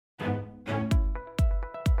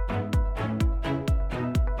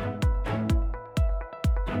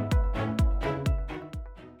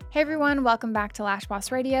Hey everyone, welcome back to Lash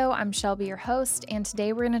Boss Radio. I'm Shelby, your host, and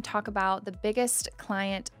today we're going to talk about the biggest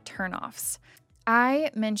client turnoffs.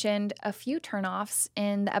 I mentioned a few turnoffs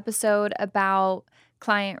in the episode about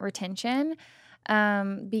client retention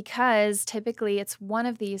because typically it's one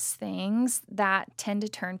of these things that tend to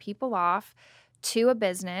turn people off to a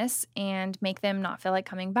business and make them not feel like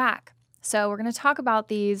coming back. So we're going to talk about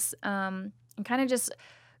these and kind of just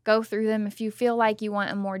go through them. If you feel like you want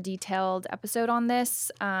a more detailed episode on this,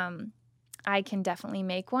 I can definitely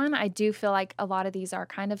make one. I do feel like a lot of these are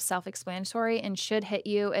kind of self-explanatory and should hit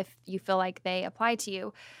you if you feel like they apply to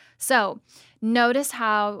you. So notice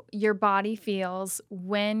how your body feels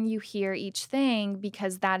when you hear each thing,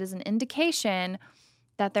 because that is an indication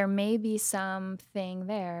that there may be something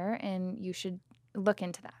there and you should look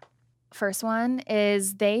into that. First one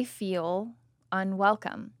is they feel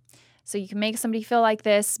unwelcome. So you can make somebody feel like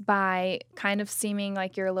this by kind of seeming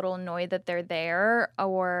like you're a little annoyed that they're there,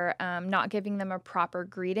 or not giving them a proper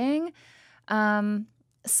greeting.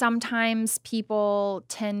 Sometimes people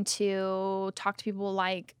tend to talk to people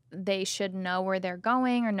like they should know where they're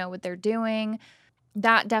going or know what they're doing.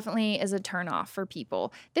 That definitely is a turnoff for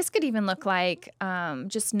people. This could even look like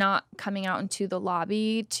just not coming out into the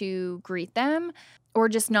lobby to greet them, or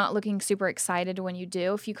just not looking super excited when you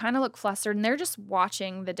do. If you kind of look flustered and they're just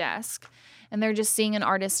watching the desk and they're just seeing an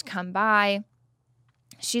artist come by,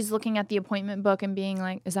 she's looking at the appointment book and being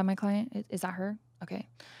like, is that my client? Is that her? Okay.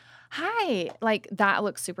 Hi. Like, that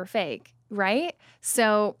looks super fake, right?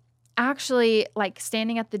 So actually, like,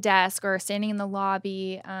 standing at the desk or standing in the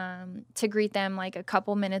lobby to greet them like a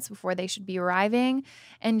couple minutes before they should be arriving,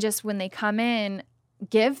 and just when they come in,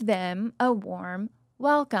 give them a warm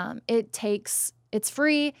welcome. It's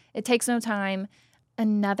free. It takes no time.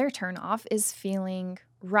 Another turnoff is feeling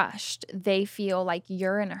rushed. They feel like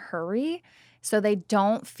you're in a hurry. So they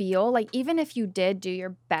don't feel like, even if you did do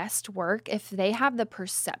your best work, if they have the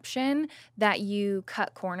perception that you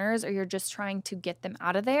cut corners or you're just trying to get them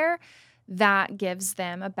out of there, that gives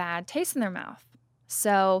them a bad taste in their mouth.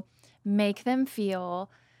 So make them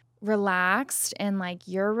feel relaxed and like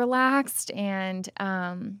you're relaxed, and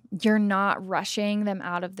you're not rushing them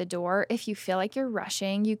out of the door. If you feel like you're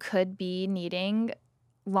rushing, you could be needing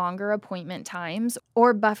longer appointment times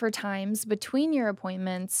or buffer times between your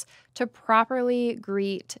appointments to properly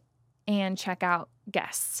greet and check out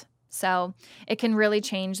guests. So it can really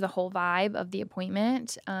change the whole vibe of the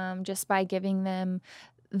appointment, just by giving them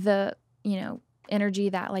the, energy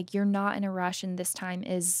that like you're not in a rush and this time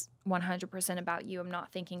is 100% about you. I'm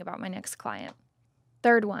not thinking about my next client.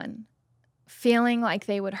 Third one, feeling like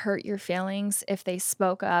they would hurt your feelings if they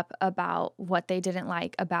spoke up about what they didn't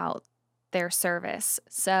like about their service.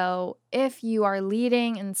 So if you are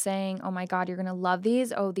leading and saying, oh my God, you're going to love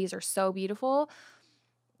these. Oh, these are so beautiful.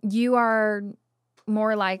 You are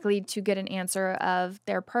more likely to get an answer of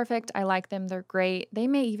they're perfect, I like them, they're great. They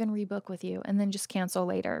may even rebook with you and then just cancel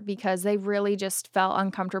later because they really just felt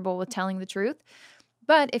uncomfortable with telling the truth.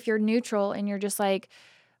 But if you're neutral and you're just like,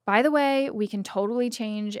 by the way, we can totally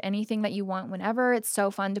change anything that you want whenever. It's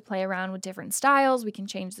so fun to play around with different styles. We can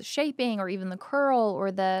change the shaping or even the curl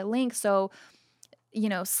or the length. So,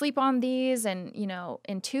 sleep on these, and,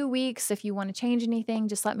 in 2 weeks, if you want to change anything,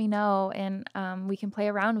 just let me know and we can play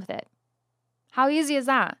around with it. How easy is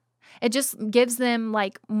that? It just gives them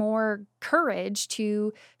like more courage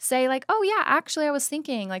to say like, oh yeah, actually I was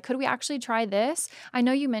thinking like, could we actually try this? I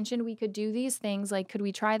know you mentioned we could do these things. Like, could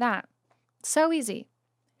we try that? So easy.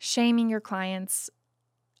 Shaming your clients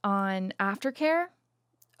on aftercare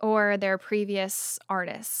or their previous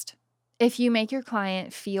artist. If you make your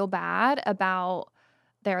client feel bad about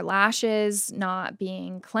their lashes not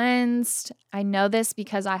being cleansed, I know this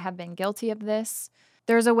because I have been guilty of this.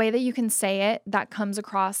 There's a way that you can say it that comes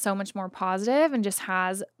across so much more positive and just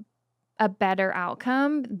has a better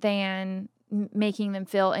outcome than making them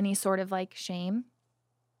feel any sort of like shame.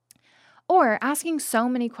 Or asking so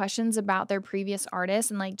many questions about their previous artist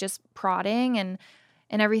and like just prodding and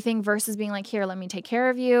everything versus being like, here, let me take care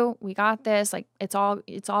of you. We got this. Like, it's all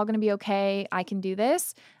going to be okay. I can do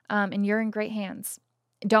this. And you're in great hands.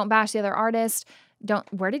 Don't bash the other artist.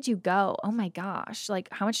 Where did you go? Oh my gosh. Like,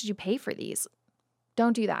 how much did you pay for these?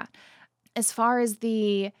 Don't do that. As far as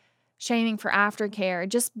the shaming for aftercare,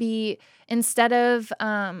 just be, instead of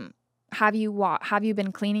have you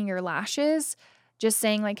been cleaning your lashes, just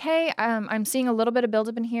saying like, hey, I'm seeing a little bit of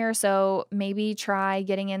buildup in here, so maybe try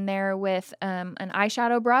getting in there with an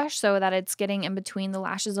eyeshadow brush so that it's getting in between the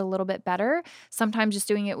lashes a little bit better. Sometimes just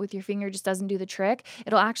doing it with your finger just doesn't do the trick.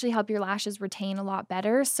 It'll actually help your lashes retain a lot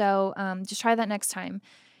better, so just try that next time.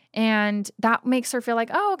 And that makes her feel like,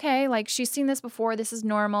 oh, okay, like she's seen this before. This is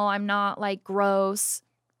normal. I'm not like gross.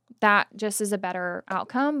 That just is a better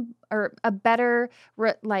outcome or a better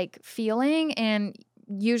feeling, and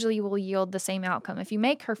usually will yield the same outcome. If you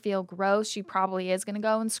make her feel gross, she probably is going to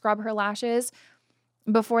go and scrub her lashes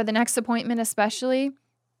before the next appointment, especially.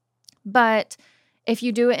 But if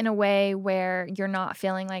you do it in a way where you're not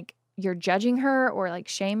feeling like you're judging her or like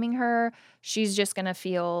shaming her, she's just going to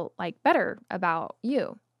feel like better about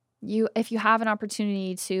you. If you have an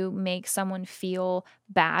opportunity to make someone feel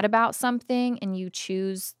bad about something and you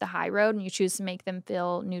choose the high road and you choose to make them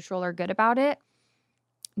feel neutral or good about it,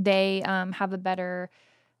 they have a better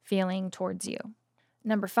feeling towards you.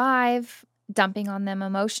 Number 5, dumping on them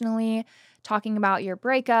emotionally, talking about your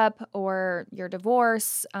breakup or your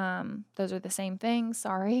divorce. Those are the same thing,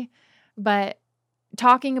 sorry. But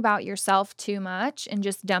talking about yourself too much and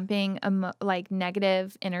just dumping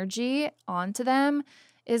negative energy onto them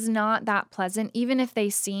is not that pleasant. Even if they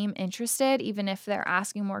seem interested, even if they're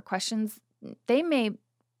asking more questions, they may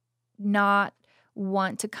not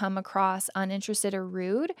want to come across uninterested or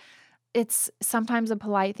rude. It's sometimes a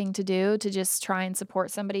polite thing to do to just try and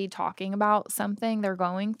support somebody talking about something they're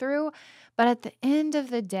going through. But at the end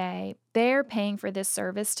of the day, they're paying for this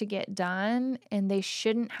service to get done, and they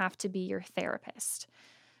shouldn't have to be your therapist.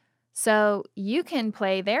 So you can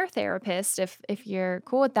play their therapist if you're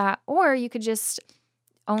cool with that, or you could just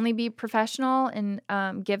only be professional and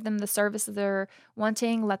give them the service that they're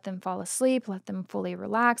wanting. Let them fall asleep. Let them fully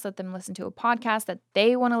relax. Let them listen to a podcast that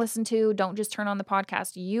they want to listen to. Don't just turn on the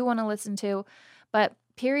podcast you want to listen to. But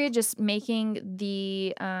period, just making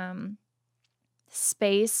the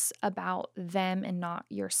space about them and not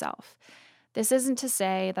yourself. This isn't to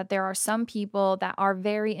say that there are some people that are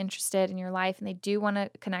very interested in your life and they do want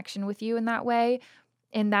a connection with you in that way,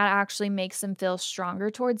 and that actually makes them feel stronger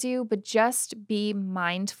towards you, but just be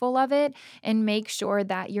mindful of it and make sure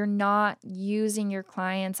that you're not using your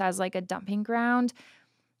clients as like a dumping ground,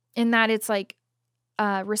 in that it's like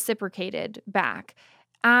reciprocated back.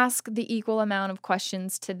 Ask the equal amount of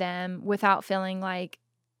questions to them without feeling like,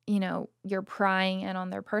 you're prying in on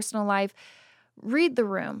their personal life. Read the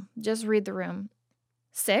room. Just read the room.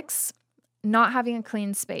 6, not having a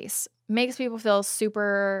clean space makes people feel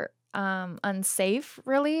super unsafe,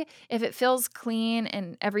 really. If it feels clean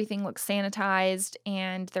and everything looks sanitized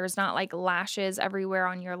and there's not like lashes everywhere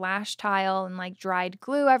on your lash tile and like dried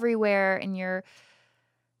glue everywhere, and your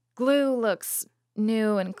glue looks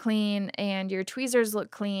new and clean and your tweezers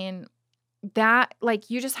look clean, that like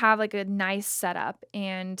you just have like a nice setup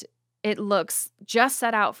and it looks just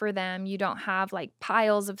set out for them. You don't have like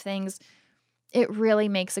piles of things. It really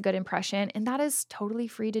makes a good impression, and that is totally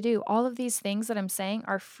free to do. All of these things that I'm saying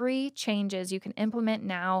are free changes you can implement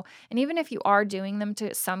now, and even if you are doing them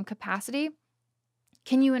to some capacity,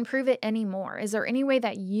 can you improve it any more? Is there any way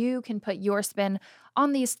that you can put your spin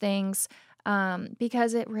on these things?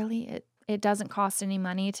 Because it doesn't cost any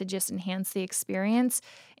money to just enhance the experience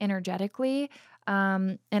energetically,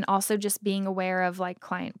 and also just being aware of like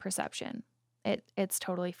client perception. It's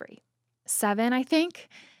totally free. 7, I think.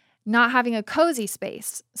 Not having a cozy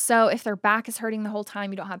space. So if their back is hurting the whole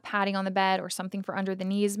time, you don't have padding on the bed or something for under the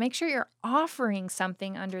knees, make sure you're offering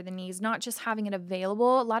something under the knees, not just having it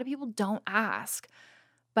available. A lot of people don't ask.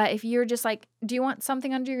 But if you're just like, do you want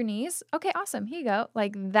something under your knees? Okay, awesome. Here you go.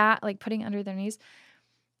 Like that, like putting under their knees.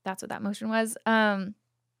 That's what that motion was.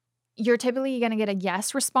 You're typically going to get a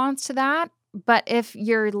yes response to that. But if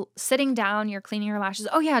you're sitting down, you're cleaning your lashes.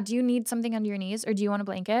 Oh yeah, do you need something under your knees or do you want a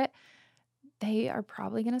blanket? They are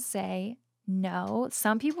probably going to say no.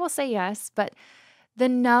 Some people will say yes, but the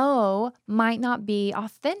no might not be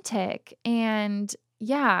authentic. And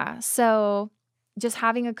yeah, so just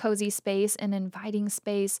having a cozy space, an inviting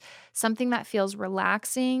space, something that feels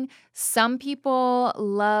relaxing. Some people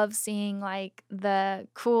love seeing like the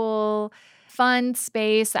cool, fun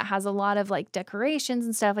space that has a lot of like decorations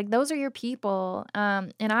and stuff. Like those are your people.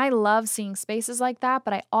 And I love seeing spaces like that,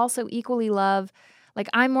 but I also equally love, like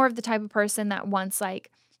I'm more of the type of person that wants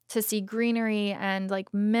like to see greenery and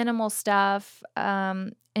like minimal stuff,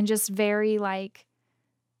 and just very like,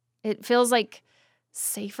 it feels like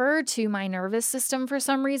safer to my nervous system for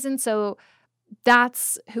some reason. So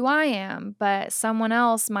that's who I am, but someone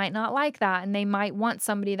else might not like that and they might want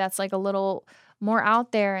somebody that's like a little more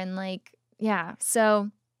out there and like, yeah.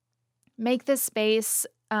 So make this space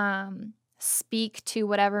speak to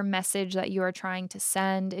whatever message that you are trying to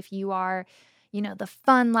send. If you are, the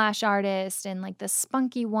fun lash artist and like the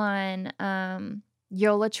spunky one,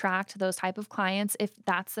 you'll attract those type of clients if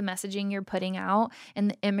that's the messaging you're putting out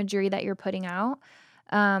and the imagery that you're putting out.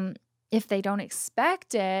 If they don't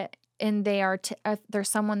expect it and they are, if there's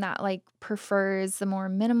someone that like prefers the more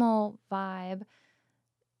minimal vibe,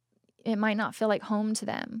 it might not feel like home to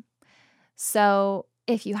them. So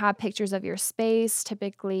if you have pictures of your space,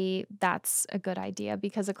 typically that's a good idea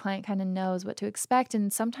because a client kind of knows what to expect.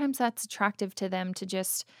 And sometimes that's attractive to them to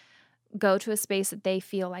just go to a space that they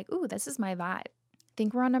feel like, ooh, this is my vibe. I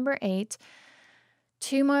think we're on number 8.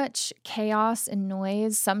 Too much chaos and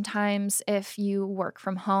noise. Sometimes if you work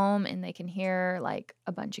from home and they can hear like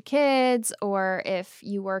a bunch of kids, or if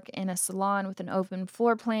you work in a salon with an open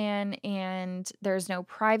floor plan and there's no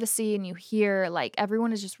privacy and you hear like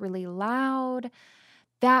everyone is just really loud,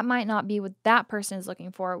 that might not be what that person is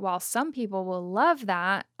looking for. While some people will love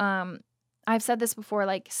that. I've said this before,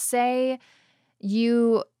 like say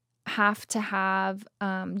you have to have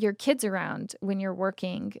your kids around when you're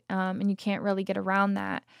working, and you can't really get around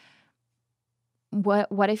that.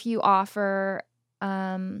 What if you offer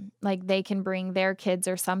like they can bring their kids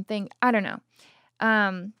or something? I don't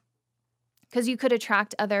know. Because you could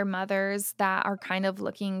attract other mothers that are kind of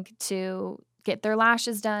looking to get their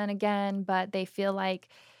lashes done again, but they feel like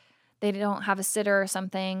they don't have a sitter or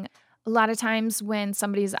something. A lot of times when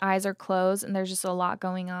somebody's eyes are closed and there's just a lot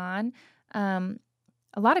going on,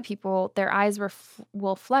 a lot of people, their eyes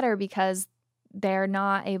will flutter because they're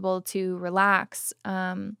not able to relax.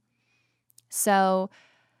 So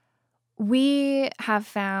we have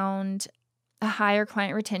found a higher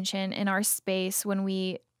client retention in our space when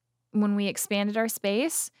we expanded our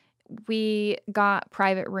space. We got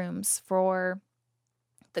private rooms for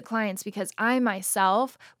the clients because I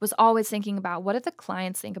myself was always thinking about, what do the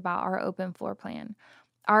clients think about our open floor plan?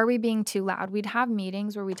 Are we being too loud? We'd have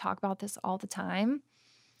meetings where we talk about this all the time,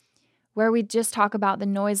 where we just talk about the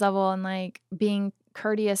noise level and like being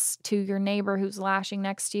courteous to your neighbor who's lashing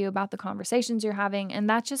next to you about the conversations you're having. And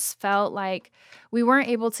that just felt like we weren't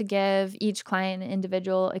able to give each client an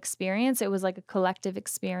individual experience. It was like a collective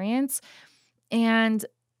experience. And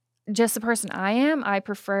just the person I am, I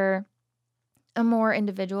prefer a more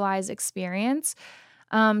individualized experience.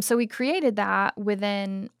 So we created that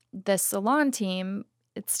within the salon team.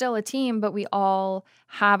 It's still a team, but we all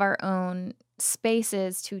have our own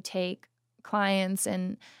spaces to take clients,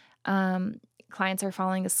 and clients are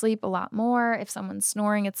falling asleep a lot more. If someone's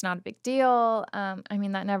snoring, it's not a big deal. I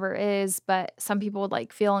mean, that never is, but some people would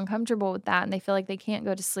like feel uncomfortable with that and they feel like they can't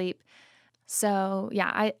go to sleep. So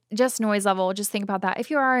yeah, just noise level, just think about that.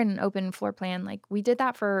 If you are in an open floor plan, like we did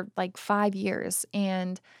that for like 5 years,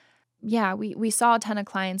 and yeah, we saw a ton of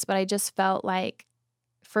clients, but I just felt like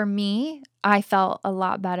for me, I felt a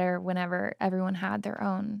lot better whenever everyone had their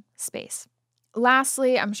own space.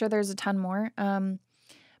 Lastly, I'm sure there's a ton more.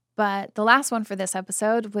 But the last one for this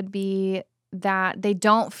episode would be that they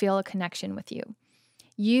don't feel a connection with you.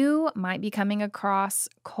 You might be coming across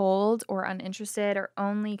cold or uninterested or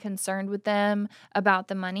only concerned with them about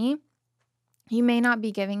the money. You may not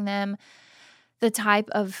be giving them the type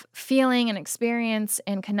of feeling and experience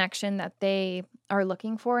and connection that they are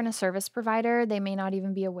looking for in a service provider. They may not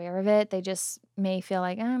even be aware of it. They just may feel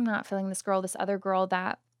like, I'm not feeling this girl. This other girl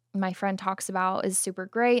that my friend talks about is super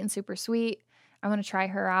great and super sweet. I want to try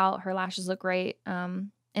her out. Her lashes look great.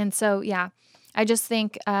 And so, yeah, I just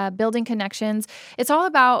think building connections, it's all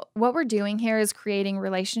about what we're doing here is creating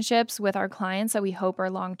relationships with our clients that we hope are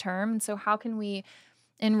long-term. And so how can we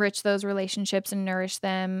enrich those relationships and nourish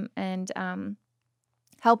them and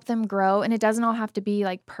help them grow? And it doesn't all have to be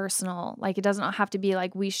like personal. Like it doesn't all have to be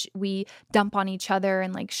like we dump on each other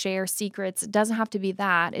and like share secrets. It doesn't have to be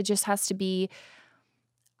that. It just has to be,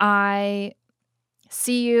 I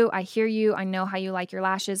see you, I hear you, I know how you like your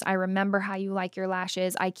lashes, I remember how you like your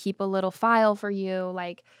lashes, I keep a little file for you.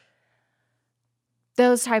 Like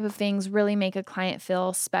those type of things really make a client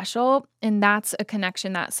feel special. And that's a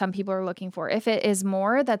connection that some people are looking for. If it is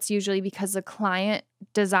more, that's usually because the client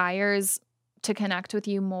desires to connect with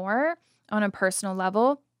you more on a personal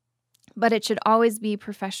level, but it should always be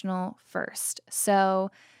professional first. So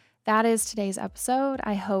that is today's episode.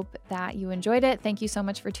 I hope that you enjoyed it. Thank you so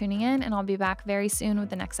much for tuning in, and I'll be back very soon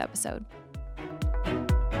with the next episode.